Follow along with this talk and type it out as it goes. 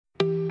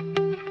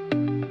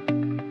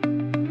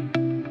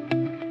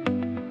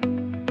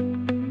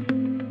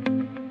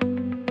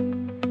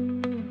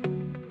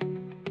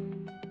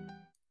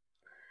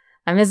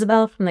I'm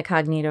Isabelle from the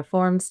Cognito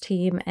Forms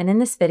team, and in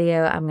this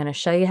video, I'm going to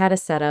show you how to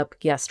set up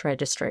guest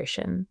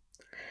registration.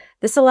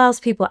 This allows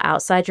people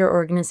outside your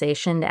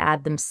organization to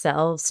add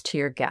themselves to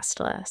your guest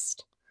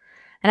list.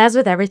 And as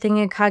with everything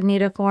in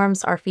Cognito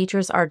Forms, our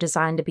features are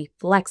designed to be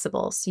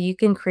flexible, so you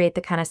can create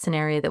the kind of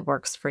scenario that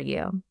works for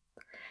you.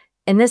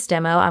 In this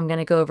demo, I'm going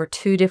to go over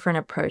two different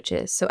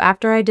approaches, so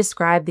after I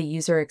describe the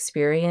user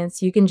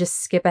experience, you can just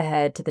skip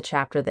ahead to the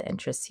chapter that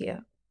interests you.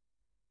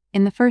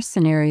 In the first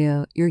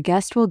scenario, your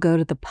guest will go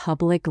to the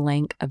public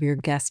link of your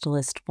guest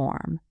list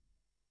form,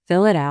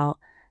 fill it out,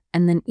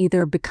 and then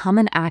either become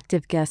an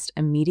active guest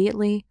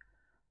immediately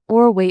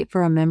or wait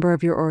for a member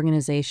of your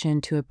organization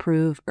to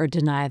approve or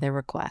deny their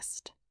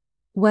request.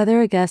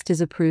 Whether a guest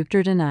is approved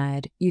or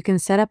denied, you can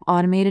set up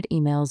automated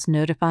emails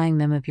notifying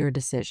them of your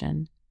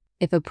decision.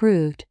 If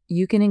approved,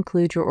 you can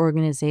include your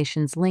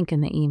organization's link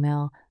in the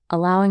email,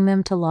 allowing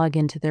them to log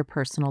into their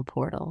personal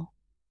portal.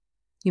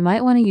 You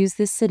might want to use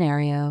this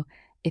scenario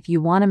if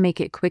you want to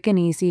make it quick and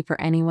easy for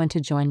anyone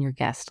to join your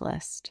guest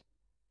list,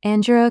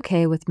 and you're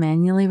okay with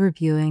manually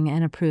reviewing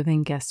and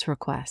approving guest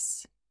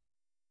requests.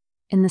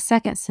 In the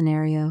second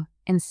scenario,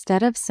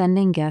 instead of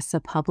sending guests a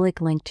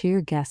public link to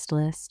your guest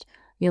list,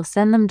 you'll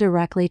send them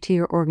directly to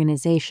your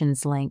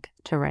organization's link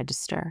to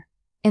register.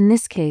 In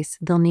this case,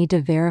 they'll need to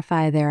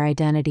verify their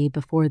identity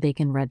before they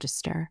can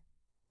register.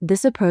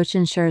 This approach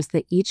ensures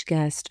that each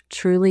guest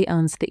truly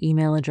owns the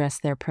email address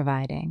they're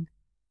providing.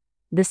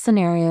 This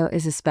scenario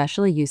is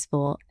especially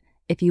useful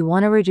if you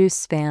want to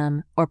reduce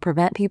spam or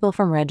prevent people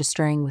from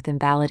registering with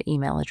invalid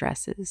email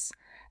addresses,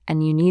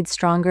 and you need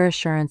stronger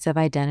assurance of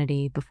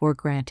identity before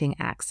granting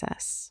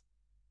access.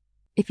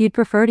 If you'd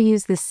prefer to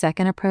use this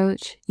second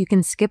approach, you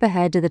can skip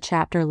ahead to the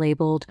chapter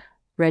labeled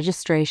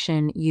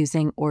Registration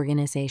Using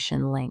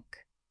Organization Link.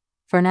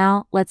 For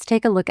now, let's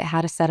take a look at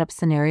how to set up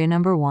scenario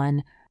number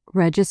 1,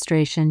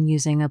 registration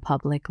using a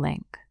public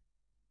link.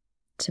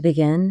 To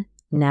begin,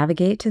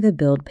 navigate to the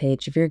Build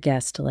page of your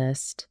guest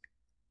list,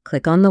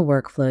 click on the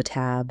Workflow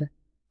tab,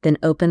 then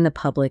open the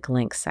Public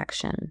Links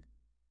section.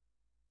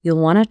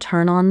 You'll want to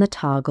turn on the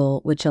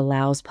toggle which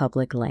allows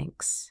public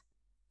links,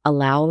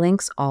 allow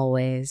links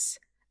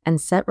always,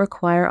 and set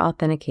Require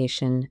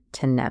Authentication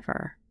to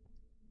Never.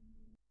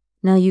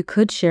 Now you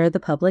could share the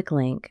public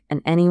link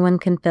and anyone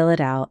can fill it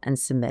out and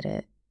submit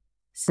it.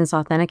 Since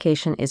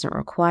authentication isn't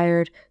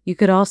required, you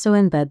could also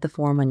embed the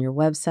form on your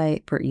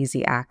website for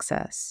easy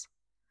access.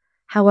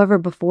 However,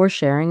 before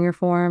sharing your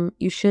form,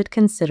 you should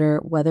consider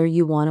whether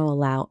you want to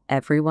allow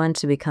everyone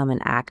to become an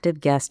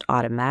active guest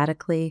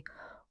automatically,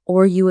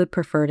 or you would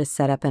prefer to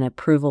set up an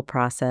approval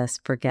process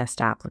for guest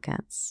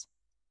applicants.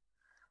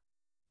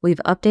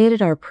 We've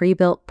updated our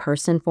pre-built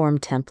person form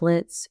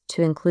templates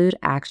to include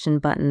action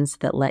buttons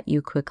that let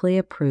you quickly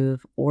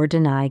approve or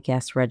deny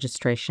guest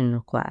registration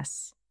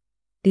requests.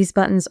 These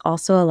buttons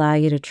also allow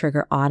you to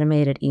trigger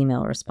automated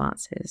email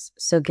responses,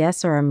 so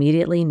guests are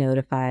immediately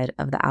notified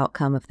of the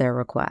outcome of their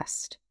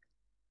request.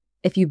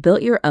 If you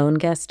built your own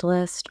guest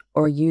list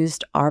or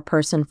used our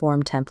person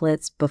form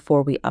templates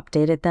before we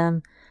updated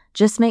them,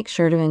 just make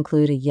sure to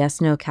include a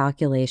yes/no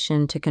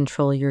calculation to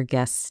control your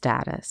guest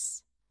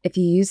status. If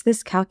you use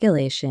this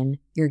calculation,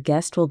 your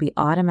guest will be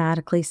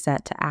automatically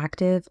set to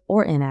active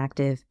or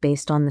inactive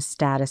based on the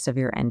status of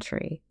your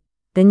entry.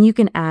 Then you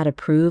can add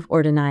approve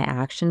or deny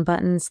action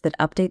buttons that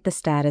update the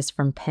status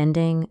from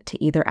pending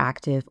to either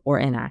active or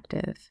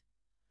inactive.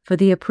 For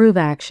the approve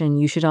action,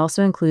 you should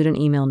also include an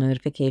email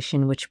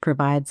notification which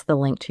provides the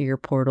link to your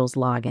portal's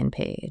login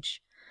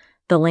page.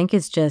 The link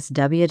is just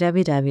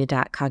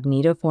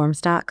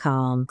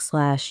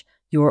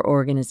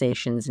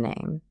www.cognitoforms.com/your-organization's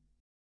name.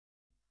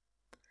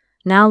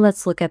 Now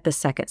let's look at the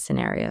second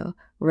scenario,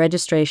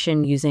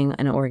 registration using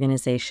an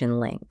organization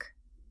link.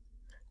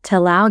 To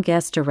allow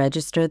guests to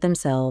register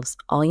themselves,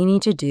 all you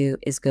need to do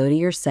is go to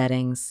your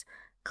settings,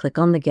 click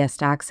on the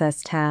Guest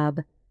Access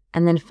tab,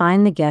 and then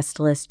find the guest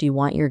list you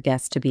want your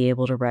guests to be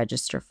able to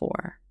register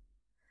for.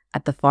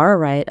 At the far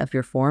right of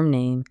your form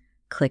name,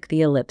 click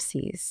the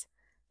ellipses,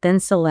 then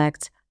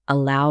select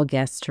Allow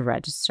Guests to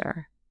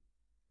Register.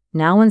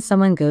 Now when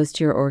someone goes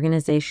to your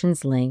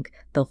organization's link,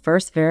 they'll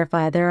first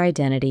verify their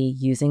identity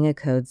using a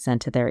code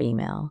sent to their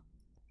email.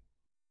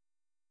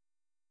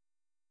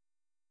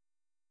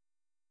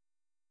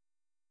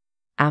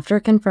 After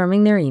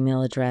confirming their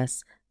email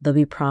address, they'll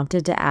be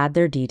prompted to add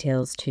their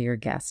details to your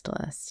guest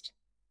list.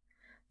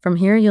 From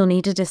here, you'll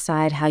need to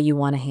decide how you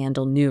want to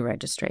handle new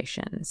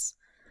registrations.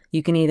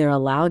 You can either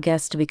allow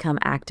guests to become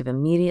active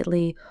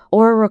immediately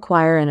or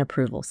require an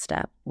approval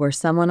step where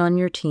someone on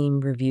your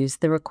team reviews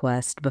the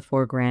request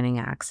before granting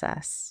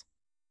access.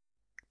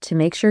 To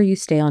make sure you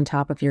stay on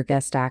top of your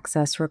guest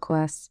access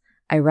requests,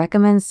 I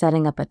recommend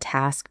setting up a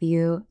task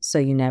view so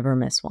you never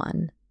miss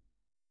one.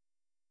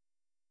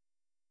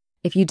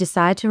 If you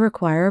decide to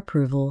require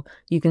approval,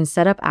 you can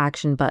set up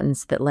action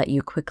buttons that let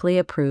you quickly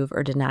approve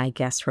or deny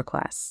guest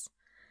requests.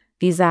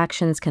 These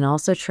actions can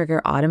also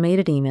trigger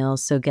automated emails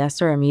so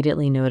guests are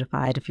immediately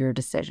notified of your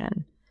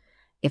decision.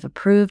 If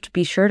approved,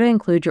 be sure to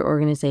include your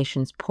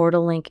organization's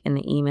portal link in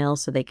the email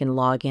so they can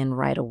log in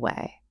right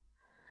away.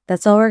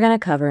 That's all we're going to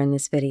cover in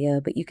this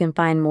video, but you can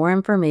find more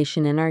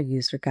information in our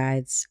user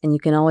guides, and you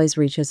can always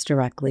reach us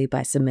directly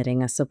by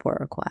submitting a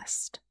support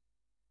request.